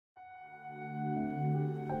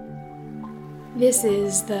This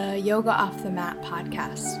is the Yoga Off the Mat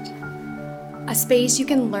podcast, a space you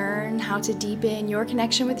can learn how to deepen your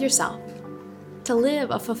connection with yourself, to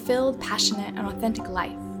live a fulfilled, passionate, and authentic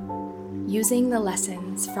life, using the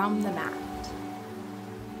lessons from the mat.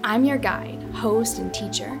 I'm your guide, host, and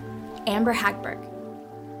teacher, Amber Hagberg,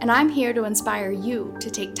 and I'm here to inspire you to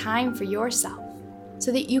take time for yourself so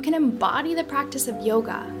that you can embody the practice of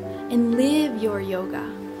yoga and live your yoga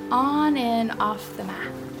on and off the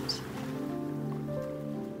mat.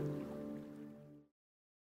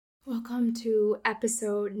 Welcome to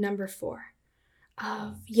episode number 4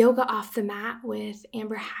 of Yoga Off the Mat with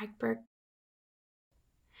Amber Hagberg.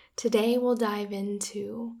 Today we'll dive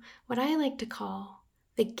into what I like to call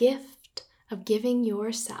the gift of giving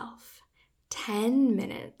yourself 10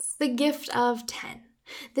 minutes, the gift of 10.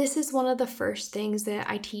 This is one of the first things that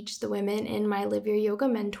I teach the women in my Live Your Yoga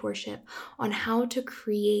mentorship on how to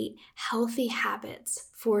create healthy habits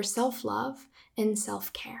for self-love and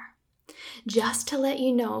self-care. Just to let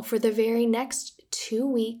you know, for the very next 2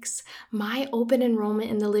 weeks, my open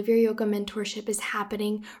enrollment in the Live Your Yoga mentorship is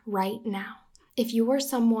happening right now. If you are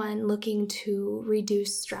someone looking to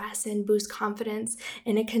reduce stress and boost confidence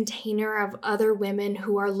in a container of other women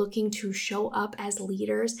who are looking to show up as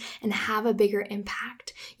leaders and have a bigger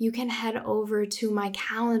impact, you can head over to my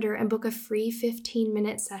calendar and book a free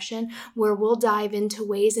 15-minute session where we'll dive into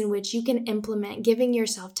ways in which you can implement giving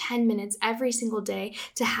yourself 10 minutes every single day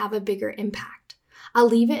to have a bigger impact. I'll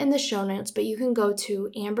leave it in the show notes, but you can go to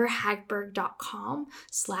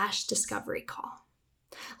amberhagberg.com/discovery call.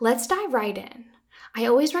 Let's dive right in. I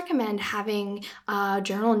always recommend having a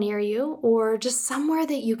journal near you or just somewhere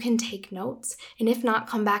that you can take notes, and if not,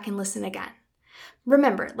 come back and listen again.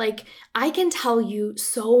 Remember, I can tell you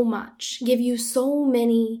so much, give you so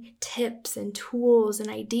many tips and tools and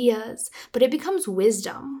ideas, but it becomes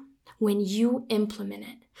wisdom when you implement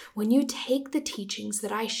it, when you take the teachings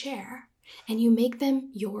that I share and you make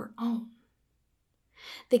them your own.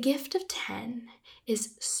 The gift of 10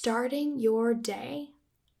 is starting your day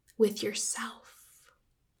with yourself.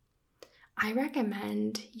 I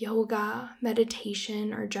recommend yoga,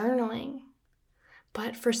 meditation, or journaling.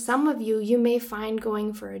 But for some of you, you may find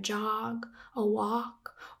going for a jog, a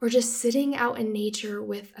walk, or just sitting out in nature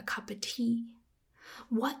with a cup of tea.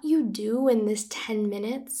 What you do in this 10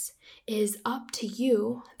 minutes is up to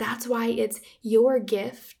you. That's why it's your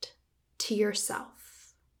gift to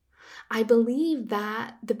yourself. I believe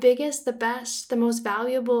that the biggest, the best, the most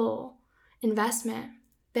valuable investment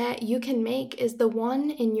that you can make is the one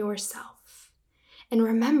in yourself. And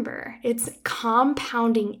remember, it's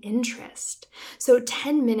compounding interest. So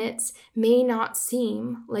 10 minutes may not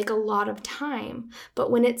seem like a lot of time, but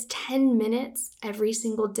when it's 10 minutes every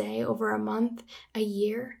single day over a month, a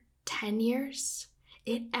year, 10 years,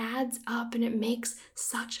 it adds up and it makes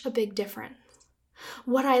such a big difference.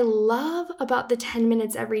 What I love about the 10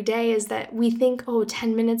 minutes every day is that we think,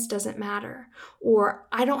 10 minutes doesn't matter, or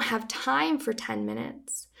I don't have time for 10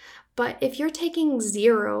 minutes. But if you're taking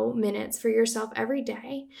 0 minutes for yourself every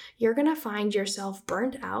day, you're going to find yourself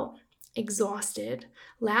burnt out, exhausted,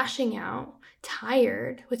 lashing out,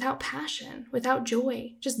 tired, without passion, without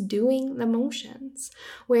joy, just doing the motions.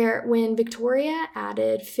 Where when Victoria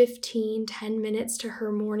added 10 minutes to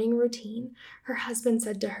her morning routine, her husband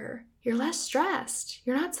said to her, "You're less stressed.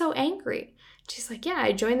 You're not so angry." She's like, "Yeah,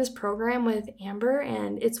 I joined this program with Amber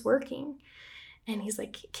and it's working." And he's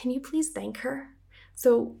like, "Can you please thank her?"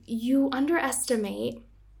 So you underestimate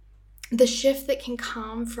the shift that can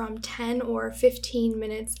come from 10 or 15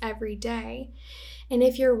 minutes every day. And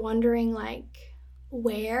if you're wondering,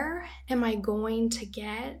 where am I going to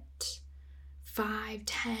get 5,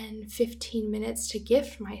 10, 15 minutes to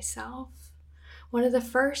gift myself? One of the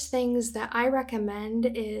first things that I recommend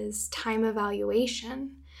is time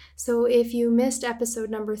evaluation. So if you missed episode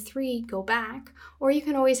number 3, go back, or you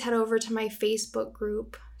can always head over to my Facebook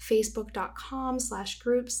group,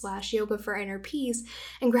 facebook.com/group/yoga for inner peace,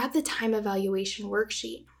 and grab the time evaluation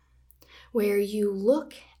worksheet where you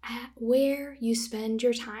look at where you spend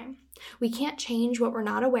your time. We can't change what we're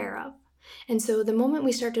not aware of. And so the moment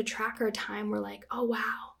we start to track our time, we're like, "Oh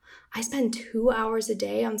wow, I spend 2 hours a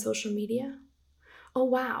day on social media. Oh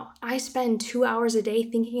wow, I spend 2 hours a day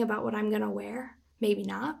thinking about what I'm going to wear." Maybe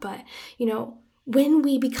not, but when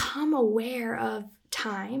we become aware of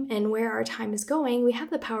time and where our time is going, we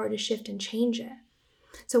have the power to shift and change it.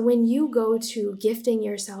 So when you go to gifting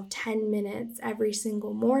yourself 10 minutes every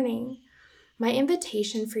single morning, my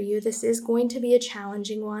invitation for you, this is going to be a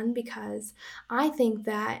challenging one because I think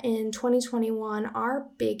that in 2021,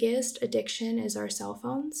 our biggest addiction is our cell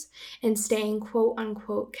phones and staying quote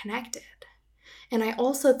unquote connected. And I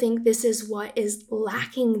also think this is what is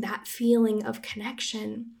lacking that feeling of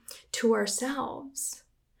connection to ourselves.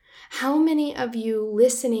 How many of you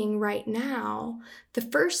listening right now, the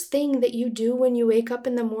first thing that you do when you wake up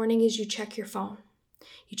in the morning is you check your phone?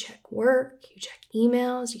 You check work, you check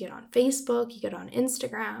emails, you get on Facebook, you get on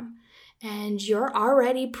Instagram, and you're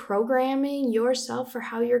already programming yourself for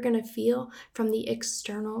how you're going to feel from the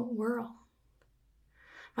external world.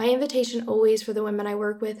 My invitation always for the women I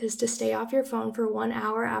work with is to stay off your phone for 1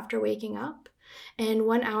 hour after waking up and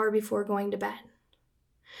 1 hour before going to bed.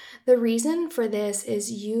 The reason for this is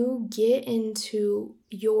you get into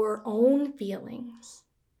your own feelings,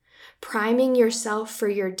 priming yourself for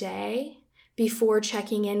your day before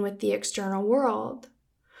checking in with the external world,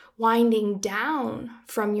 winding down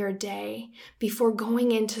from your day before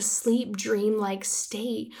going into sleep dream-like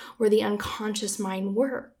state where the unconscious mind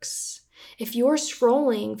works. If you're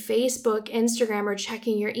scrolling Facebook, Instagram, or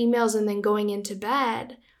checking your emails and then going into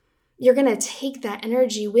bed, you're going to take that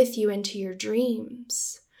energy with you into your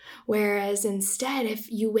dreams. Whereas instead,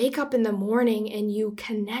 if you wake up in the morning and you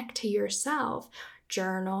connect to yourself,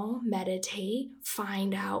 journal, meditate,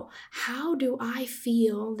 find out, how do I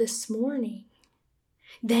feel this morning?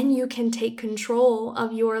 Then you can take control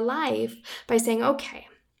of your life by saying, okay,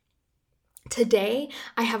 today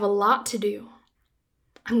I have a lot to do.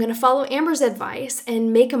 I'm going to follow Amber's advice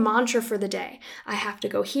and make a mantra for the day. I have to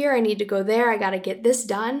go here. I need to go there. I got to get this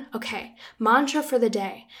done. Okay, mantra for the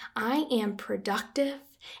day. I am productive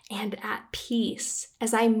and at peace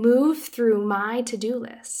as I move through my to-do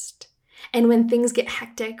list. And when things get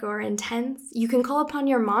hectic or intense, you can call upon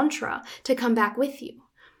your mantra to come back with you.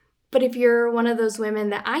 But if you're one of those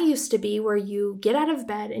women that I used to be, where you get out of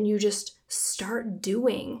bed and you just start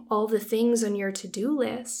doing all the things on your to-do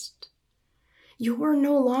list, you are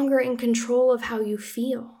no longer in control of how you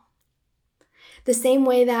feel. The same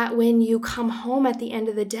way that when you come home at the end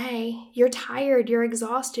of the day, you're tired, you're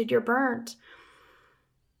exhausted, you're burnt.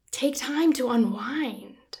 Take time to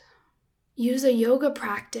unwind. Use a yoga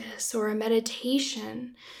practice or a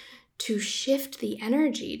meditation to shift the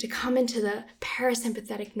energy, to come into the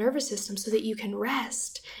parasympathetic nervous system so that you can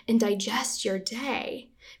rest and digest your day.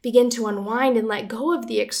 Begin to unwind and let go of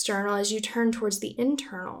the external as you turn towards the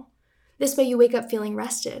internal. This way you wake up feeling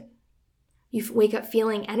rested. You wake up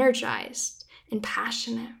feeling energized and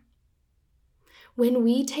passionate. When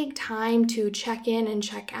we take time to check in and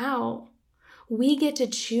check out, we get to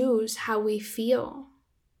choose how we feel.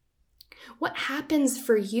 What happens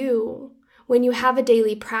for you when you have a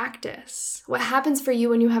daily practice? What happens for you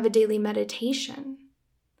when you have a daily meditation?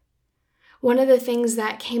 One of the things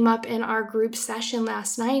that came up in our group session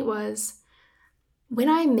last night was, when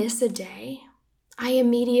I miss a day, I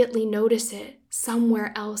immediately notice it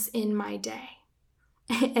somewhere else in my day.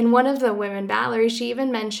 And one of the women, Valerie, she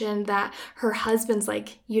even mentioned that her husband's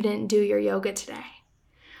like, you didn't do your yoga today.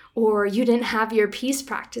 Or you didn't have your peace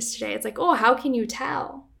practice today. It's like, oh, how can you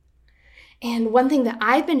tell? And one thing that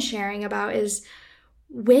I've been sharing about is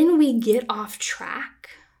when we get off track,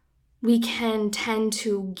 we can tend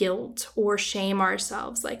to guilt or shame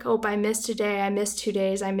ourselves. Like, oh, I missed a day, I missed 2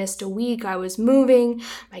 days, I missed a week, I was moving,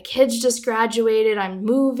 my kids just graduated, I'm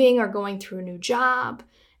moving or going through a new job.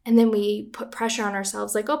 And then we put pressure on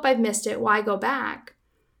ourselves like, oh, I've missed it, why go back?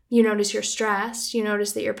 You notice you're stressed, you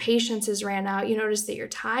notice that your patience has ran out, you notice that you're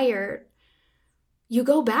tired. You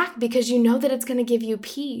go back because you know that it's going to give you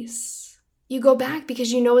peace. You go back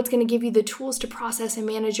because you know it's going to give you the tools to process and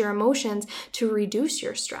manage your emotions to reduce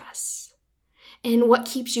your stress. And what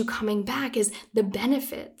keeps you coming back is the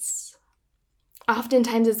benefits.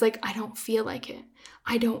 Oftentimes it's like, I don't feel like it.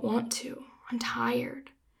 I don't want to. I'm tired.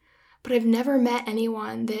 But I've never met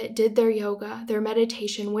anyone that did their yoga, their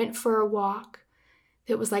meditation, went for a walk,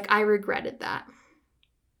 that was like, I regretted that.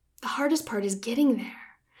 The hardest part is getting there.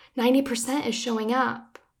 90% is showing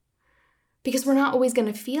up. Because we're not always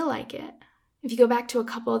going to feel like it. If you go back to a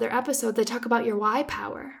couple other episodes, they talk about your why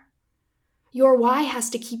power. Your why has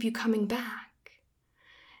to keep you coming back.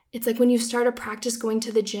 It's like when you start a practice going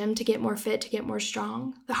to the gym to get more fit, to get more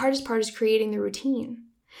strong, the hardest part is creating the routine.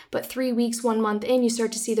 But 3 weeks, 1 month in, you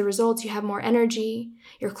start to see the results. You have more energy,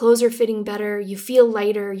 your clothes are fitting better, you feel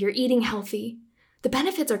lighter, you're eating healthy. The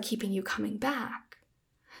benefits are keeping you coming back.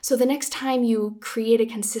 So the next time you create a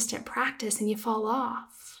consistent practice and you fall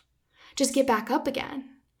off, just get back up again.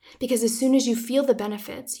 Because as soon as you feel the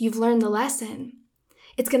benefits, you've learned the lesson,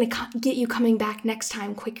 it's going to get you coming back next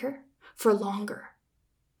time quicker, for longer.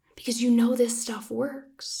 Because you know this stuff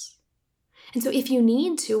works. And so if you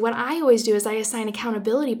need to, what I always do is I assign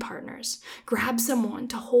accountability partners. Grab someone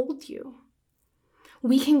to hold you.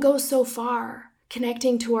 We can go so far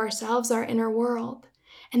connecting to ourselves, our inner world,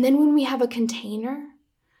 And then when we have a container,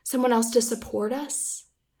 someone else to support us,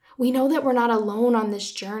 we know that we're not alone on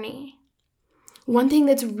this journey. One thing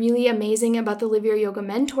that's really amazing about the Live Your Yoga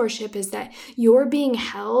mentorship is that you're being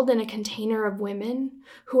held in a container of women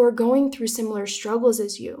who are going through similar struggles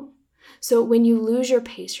as you. So when you lose your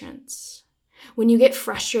patience, when you get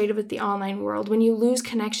frustrated with the online world, when you lose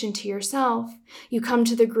connection to yourself, you come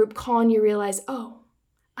to the group call and you realize, oh,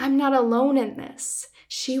 I'm not alone in this.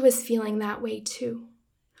 She was feeling that way too.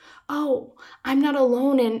 Oh, I'm not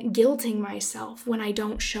alone in guilting myself when I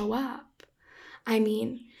don't show up. I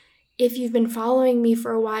mean, if you've been following me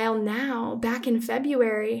for a while now, back in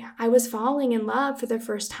February, I was falling in love for the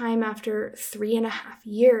first time after 3.5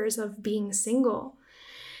 years of being single.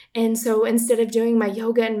 And so instead of doing my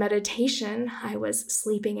yoga and meditation, I was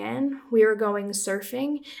sleeping in, we were going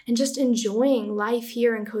surfing, and just enjoying life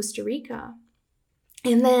here in Costa Rica.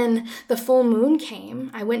 And then the full moon came.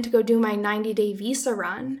 I went to go do my 90-day visa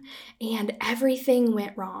run, and everything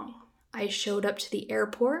went wrong. I showed up to the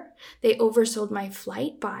airport. They oversold my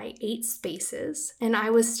flight by 8 spaces, and I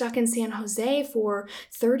was stuck in San Jose for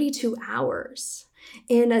 32 hours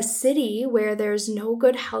in a city where there's no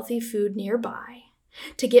good, healthy food nearby.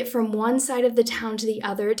 To get from one side of the town to the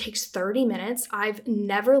other, it takes 30 minutes. I've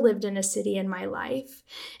never lived in a city in my life,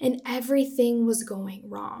 and everything was going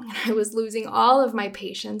wrong. I was losing all of my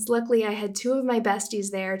patience. Luckily, I had 2 of my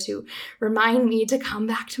besties there to remind me to come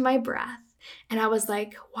back to my breath. And I was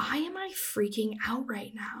like, why am I freaking out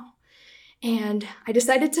right now? And I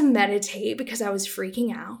decided to meditate because I was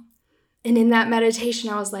freaking out. And in that meditation,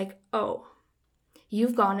 I was like, oh,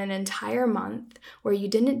 you've gone an entire month where you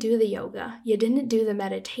didn't do the yoga, you didn't do the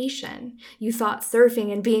meditation, you thought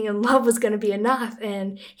surfing and being in love was going to be enough,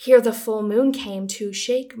 and here the full moon came to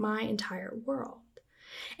shake my entire world.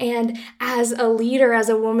 And as a leader, as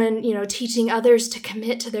a woman, teaching others to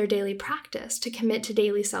commit to their daily practice, to commit to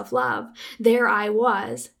daily self-love, there I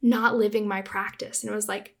was, not living my practice. And it was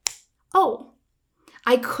like, oh,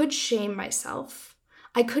 I could shame myself.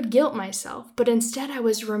 I could guilt myself, but instead I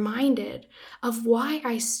was reminded of why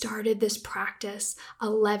I started this practice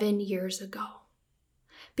 11 years ago.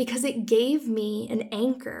 Because it gave me an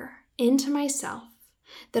anchor into myself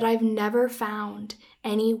that I've never found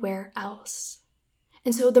anywhere else.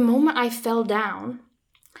 And so the moment I fell down,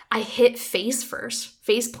 I hit face first,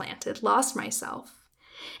 face planted, lost myself.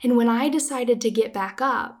 And when I decided to get back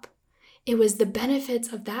up, it was the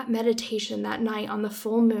benefits of that meditation that night on the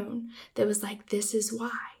full moon that was like, this is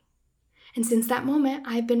why. And since that moment,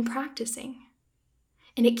 I've been practicing.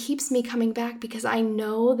 And it keeps me coming back because I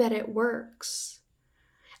know that it works.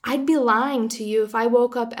 I'd be lying to you if I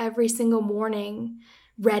woke up every single morning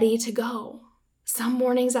ready to go. Some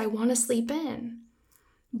mornings I want to sleep in.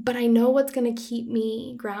 But I know what's going to keep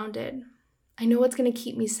me grounded. I know what's going to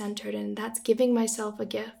keep me centered, and that's giving myself a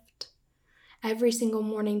gift every single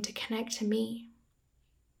morning to connect to me.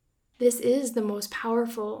 This is the most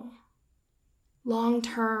powerful,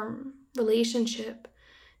 long-term relationship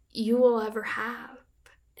you will ever have.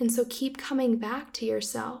 And so keep coming back to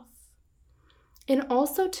yourself. And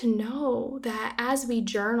also to know that as we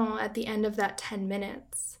journal at the end of that 10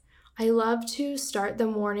 minutes, I love to start the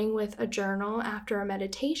morning with a journal after a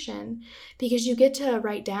meditation because you get to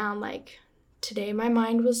write down, like, today my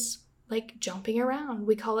mind was like jumping around.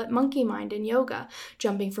 We call it monkey mind in yoga,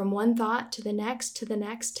 jumping from one thought to the next, to the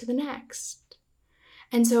next, to the next.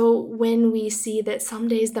 And so when we see that some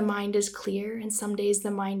days the mind is clear and some days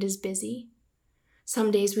the mind is busy,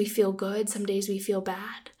 some days we feel good, some days we feel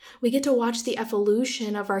bad, we get to watch the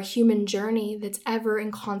evolution of our human journey that's ever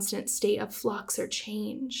in constant state of flux or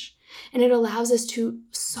change. And it allows us to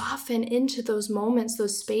soften into those moments,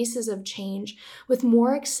 those spaces of change with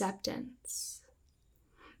more acceptance.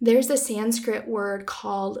 There's a Sanskrit word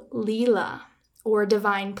called lila, or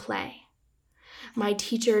divine play. My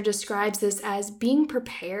teacher describes this as being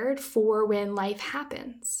prepared for when life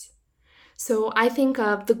happens. So I think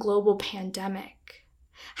of the global pandemic.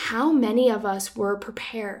 How many of us were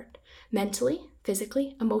prepared mentally,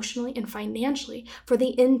 physically, emotionally, and financially for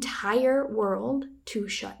the entire world to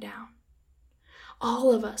shut down?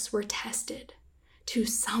 All of us were tested to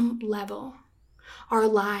some level. Our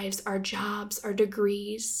lives, our jobs, our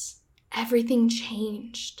degrees, everything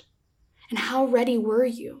changed. And how ready were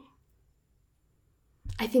you?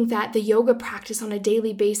 I think that the yoga practice on a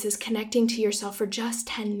daily basis, connecting to yourself for just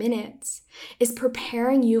 10 minutes, is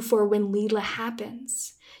preparing you for when Leela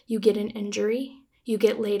happens. You get an injury, you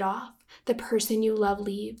get laid off, the person you love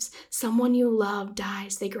leaves, someone you love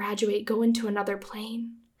dies, they graduate, go into another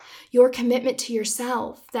plane. Your commitment to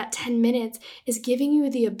yourself, that 10 minutes, is giving you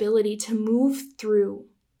the ability to move through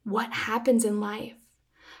what happens in life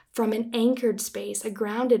from an anchored space, a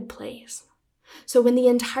grounded place. So when the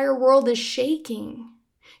entire world is shaking,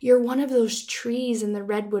 you're one of those trees in the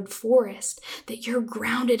redwood forest that you're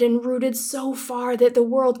grounded and rooted so far that the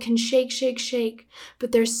world can shake, shake, shake,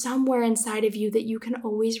 but there's somewhere inside of you that you can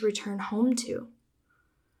always return home to.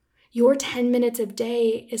 Your 10 minutes a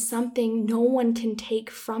day is something no one can take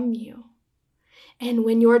from you. And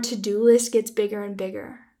when your to-do list gets bigger and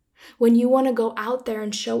bigger, when you want to go out there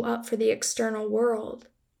and show up for the external world,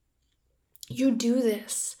 you do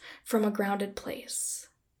this from a grounded place.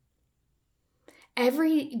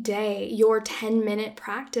 Every day, your 10-minute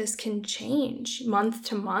practice can change month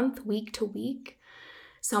to month, week to week.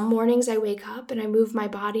 Some mornings I wake up and I move my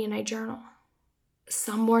body and I journal.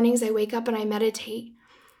 Some mornings I wake up and I meditate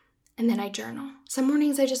and then I journal. Some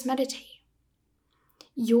mornings I just meditate.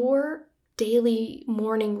 Your daily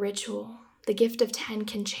morning ritual, the gift of 10,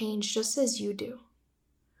 can change just as you do.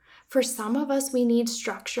 For some of us, we need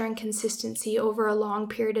structure and consistency over a long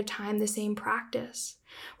period of time, the same practice.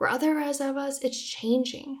 For others of us, it's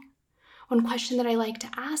changing. One question that I like to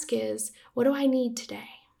ask is, what do I need today?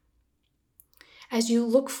 As you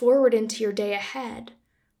look forward into your day ahead,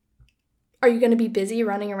 are you going to be busy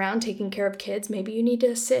running around taking care of kids? Maybe you need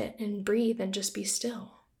to sit and breathe and just be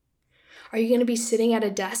still. Are you going to be sitting at a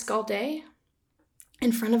desk all day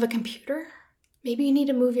in front of a computer? Maybe you need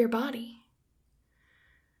to move your body.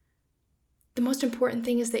 The most important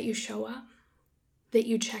thing is that you show up, that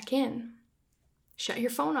you check in. Shut your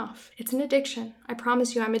phone off. It's an addiction. I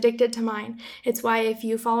promise you, I'm addicted to mine. It's why if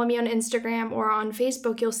you follow me on Instagram or on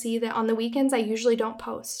Facebook, you'll see that on the weekends, I usually don't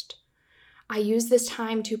post. I use this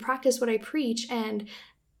time to practice what I preach and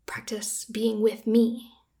practice being with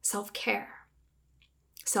me, self-care,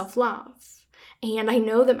 self-love. And I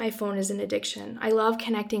know that my phone is an addiction. I love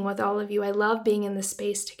connecting with all of you. I love being in this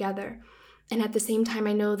space together. And at the same time,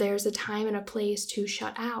 I know there's a time and a place to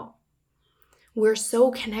shut out. We're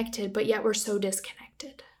so connected, but yet we're so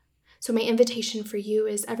disconnected. So my invitation for you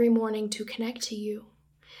is every morning to connect to you.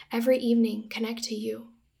 Every evening, connect to you.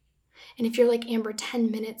 And if you're like, Amber,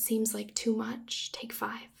 10 minutes seems like too much, take 5.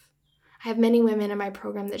 I have many women in my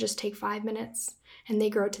program that just take 5 minutes and they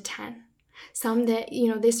grow to 10. Some that,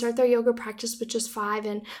 they start their yoga practice with just 5,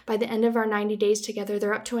 and by the end of our 90 days together,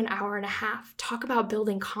 they're up to an hour and a half. Talk about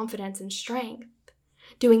building confidence and strength,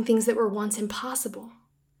 doing things that were once impossible.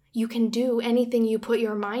 You can do anything you put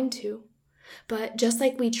your mind to, but just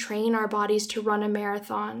like we train our bodies to run a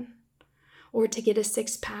marathon or to get a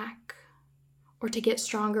 6-pack or to get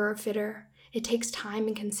stronger or fitter, it takes time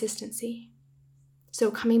and consistency. So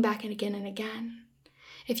coming back again and again.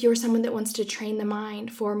 If you're someone that wants to train the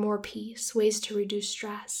mind for more peace, ways to reduce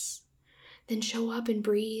stress, then show up and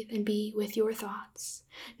breathe and be with your thoughts,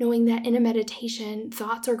 knowing that in a meditation,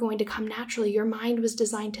 thoughts are going to come naturally. Your mind was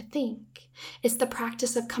designed to think. It's the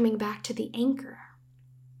practice of coming back to the anchor.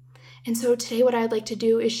 And so today what I'd like to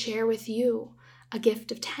do is share with you a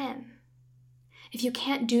gift of 10. If you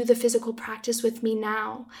can't do the physical practice with me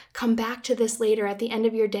now, come back to this later at the end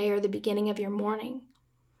of your day or the beginning of your morning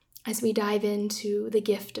as we dive into the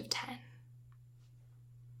gift of 10.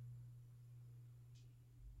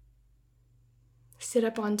 Sit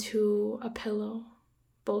up onto a pillow,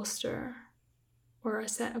 bolster, or a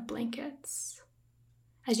set of blankets.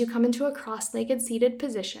 As you come into a cross-legged seated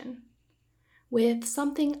position with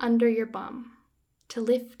something under your bum to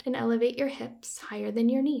lift and elevate your hips higher than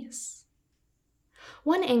your knees.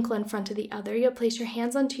 One ankle in front of the other, you'll place your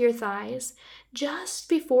hands onto your thighs just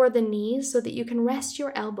before the knees so that you can rest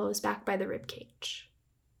your elbows back by the rib cage.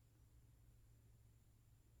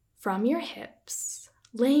 From your hips,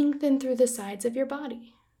 lengthen through the sides of your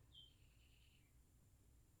body.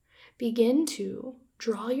 Begin to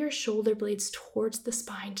draw your shoulder blades towards the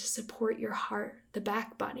spine to support your heart, the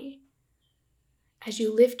back body. As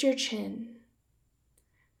you lift your chin,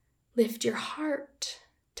 lift your heart,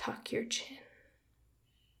 tuck your chin.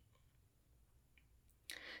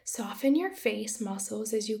 Soften your face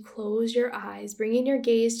muscles as you close your eyes, bringing your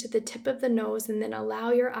gaze to the tip of the nose and then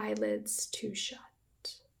allow your eyelids to shut.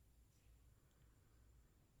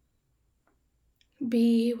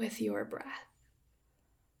 Be with your breath.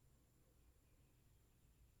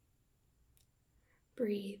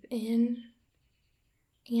 Breathe in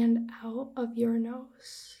and out of your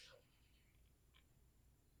nose.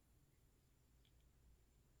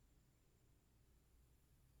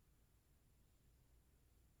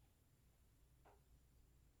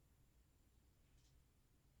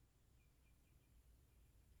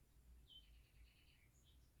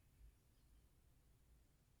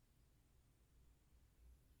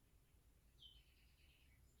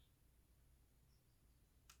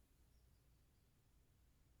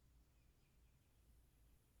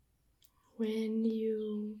 When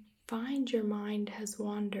you find your mind has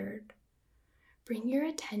wandered, bring your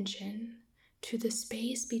attention to the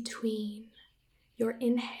space between your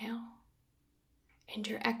inhale and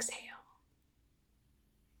your exhale.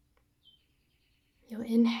 You'll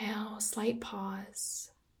inhale, slight pause.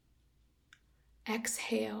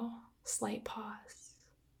 Exhale, slight pause.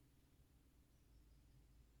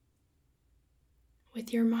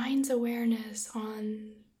 With your mind's awareness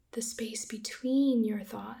on the space between your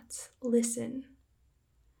thoughts, listen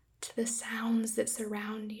to the sounds that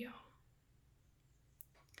surround you.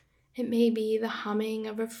 It may be the humming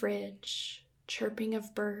of a fridge, chirping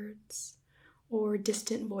of birds, or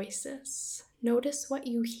distant voices. Notice what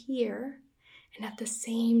you hear, and at the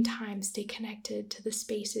same time stay connected to the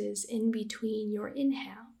spaces in between your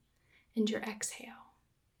inhale and your exhale.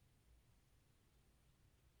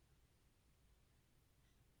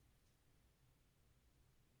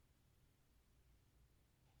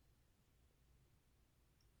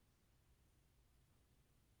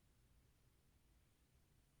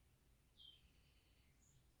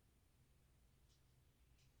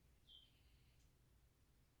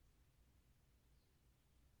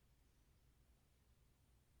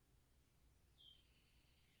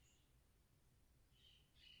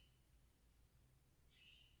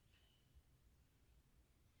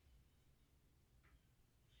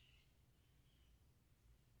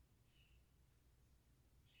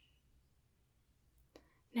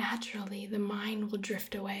 Naturally, the mind will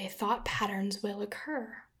drift away, thought patterns will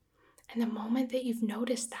occur. And the moment that you've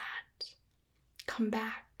noticed that, come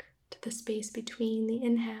back to the space between the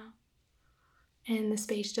inhale and the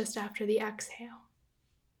space just after the exhale.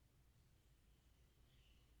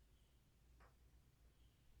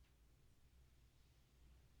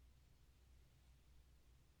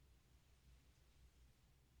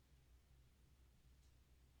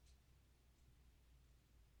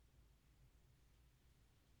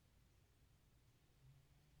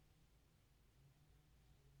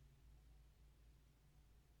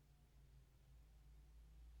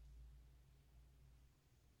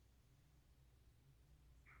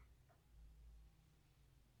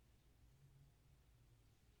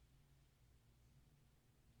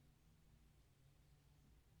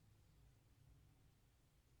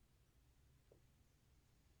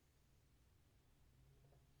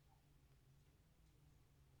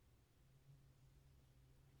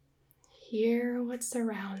 Hear what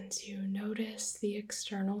surrounds you. Notice the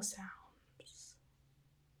external sounds.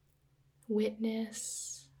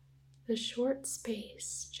 Witness the short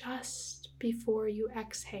space just before you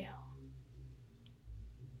exhale.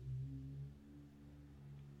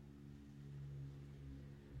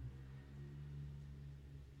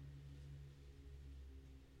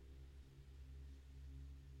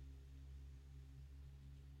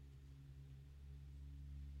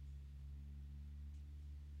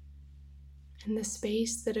 And the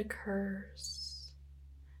space that occurs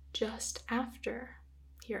just after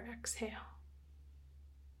your exhale.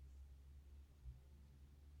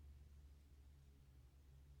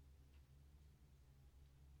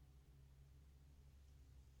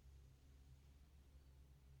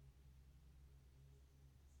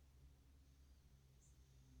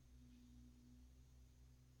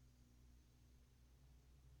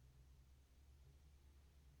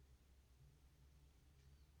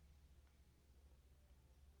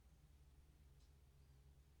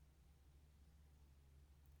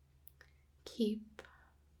 Keep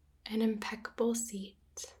an impeccable seat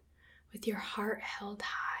with your heart held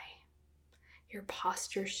high, your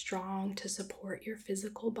posture strong to support your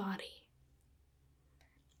physical body.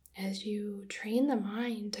 As you train the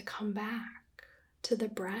mind to come back to the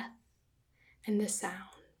breath and the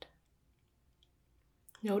sound,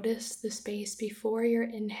 notice the space before your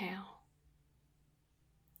inhale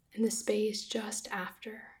and the space just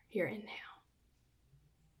after your inhale.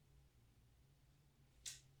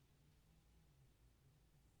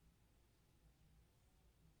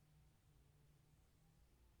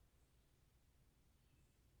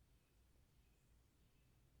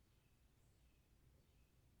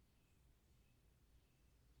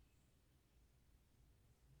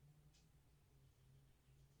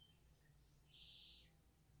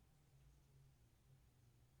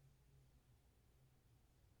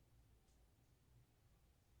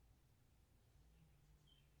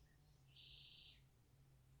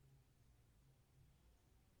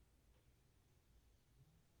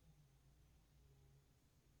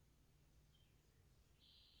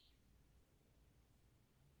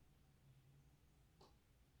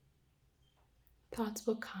 Thoughts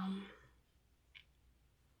will come.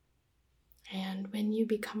 And when you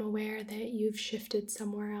become aware that you've shifted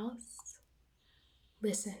somewhere else,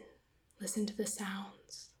 listen. Listen to the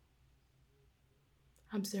sounds.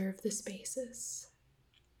 Observe the spaces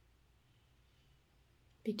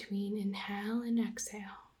between inhale and exhale.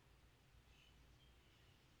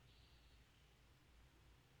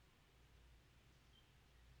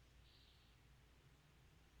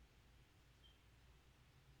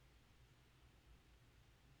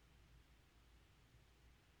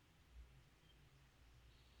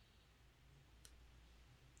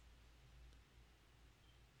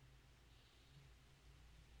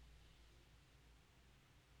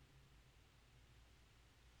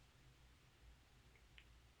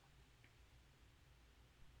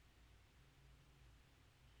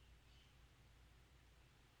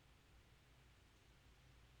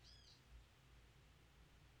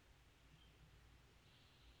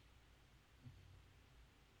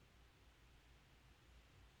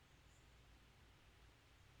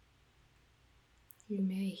 You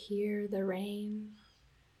may hear the rain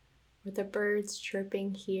or the birds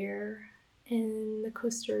chirping here in the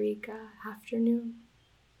Costa Rica afternoon.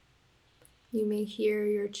 You may hear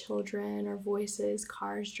your children or voices,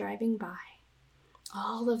 cars driving by.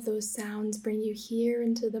 All of those sounds bring you here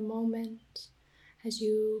into the moment as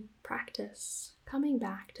you practice coming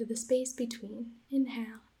back to the space between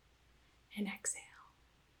inhale and exhale.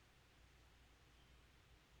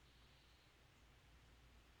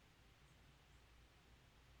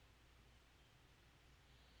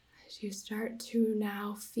 As you start to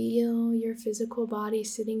now feel your physical body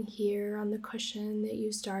sitting here on the cushion that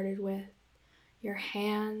you started with, your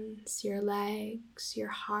hands, your legs, your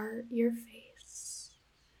heart, your face,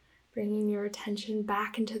 bringing your attention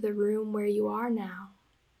back into the room where you are now.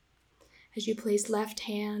 As you place left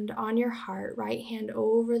hand on your heart, right hand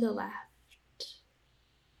over the left.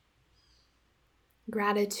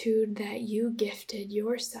 Gratitude that you gifted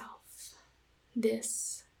yourself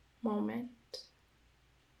this moment.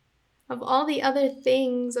 Of all the other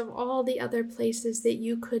things, of all the other places that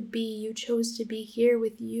you could be, you chose to be here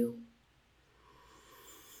with you.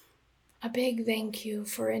 A big thank you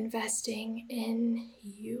for investing in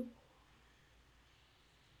you.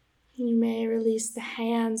 You may release the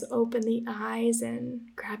hands, open the eyes,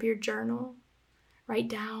 and grab your journal. Write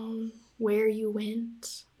down where you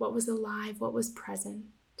went, what was alive, what was present,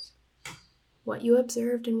 what you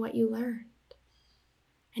observed and what you learned,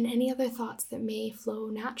 and any other thoughts that may flow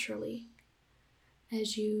naturally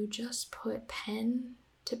as you just put pen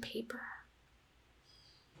to paper.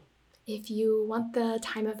 If you want the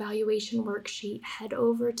time evaluation worksheet, head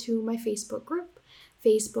over to my Facebook group,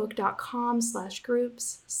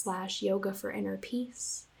 facebook.com/groups/yoga for inner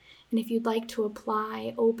peace. And if you'd like to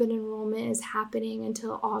apply, open enrollment is happening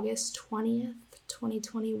until August 20th,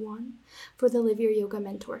 2021 for the Live Your Yoga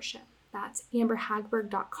Mentorship. That's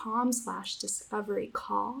amberhagberg.com/discovery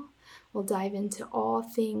call. We'll dive into all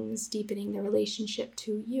things deepening the relationship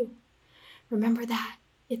to you. Remember that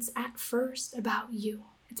it's at first about you.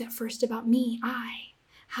 It's at first about me, I.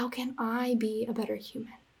 How can I be a better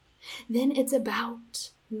human? Then it's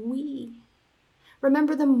about we.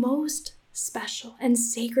 Remember, the most special and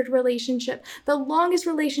sacred relationship, the longest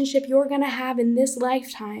relationship you're going to have in this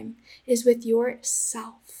lifetime is with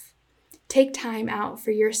yourself. Take time out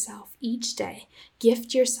for yourself each day.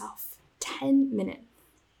 Gift yourself 10 minutes.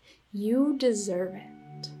 You deserve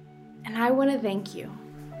it. And I want to thank you.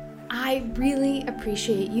 I really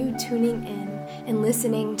appreciate you tuning in and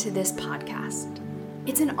listening to this podcast.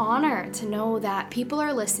 It's an honor to know that people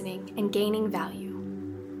are listening and gaining value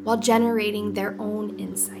while generating their own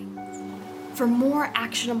insights. For more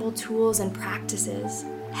actionable tools and practices,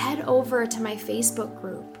 head over to my Facebook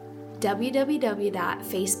group,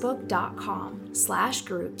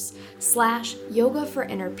 www.facebook.com/groups/yoga for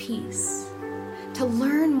inner peace, to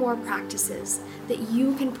learn more practices that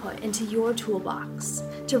you can put into your toolbox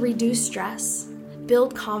to reduce stress,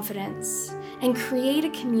 build confidence, and create a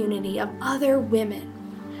community of other women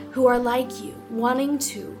who are like you, wanting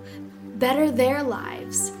to better their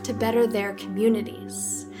lives to better their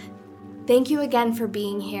communities. Thank you again for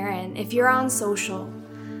being here, and if you're on social,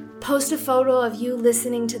 post a photo of you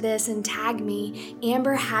listening to this and tag me,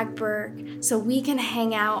 Amber Hagberg, so we can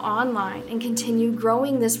hang out online and continue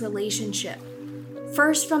growing this relationship,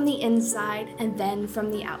 first from the inside and then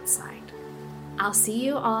from the outside. I'll see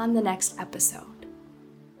you on the next episode.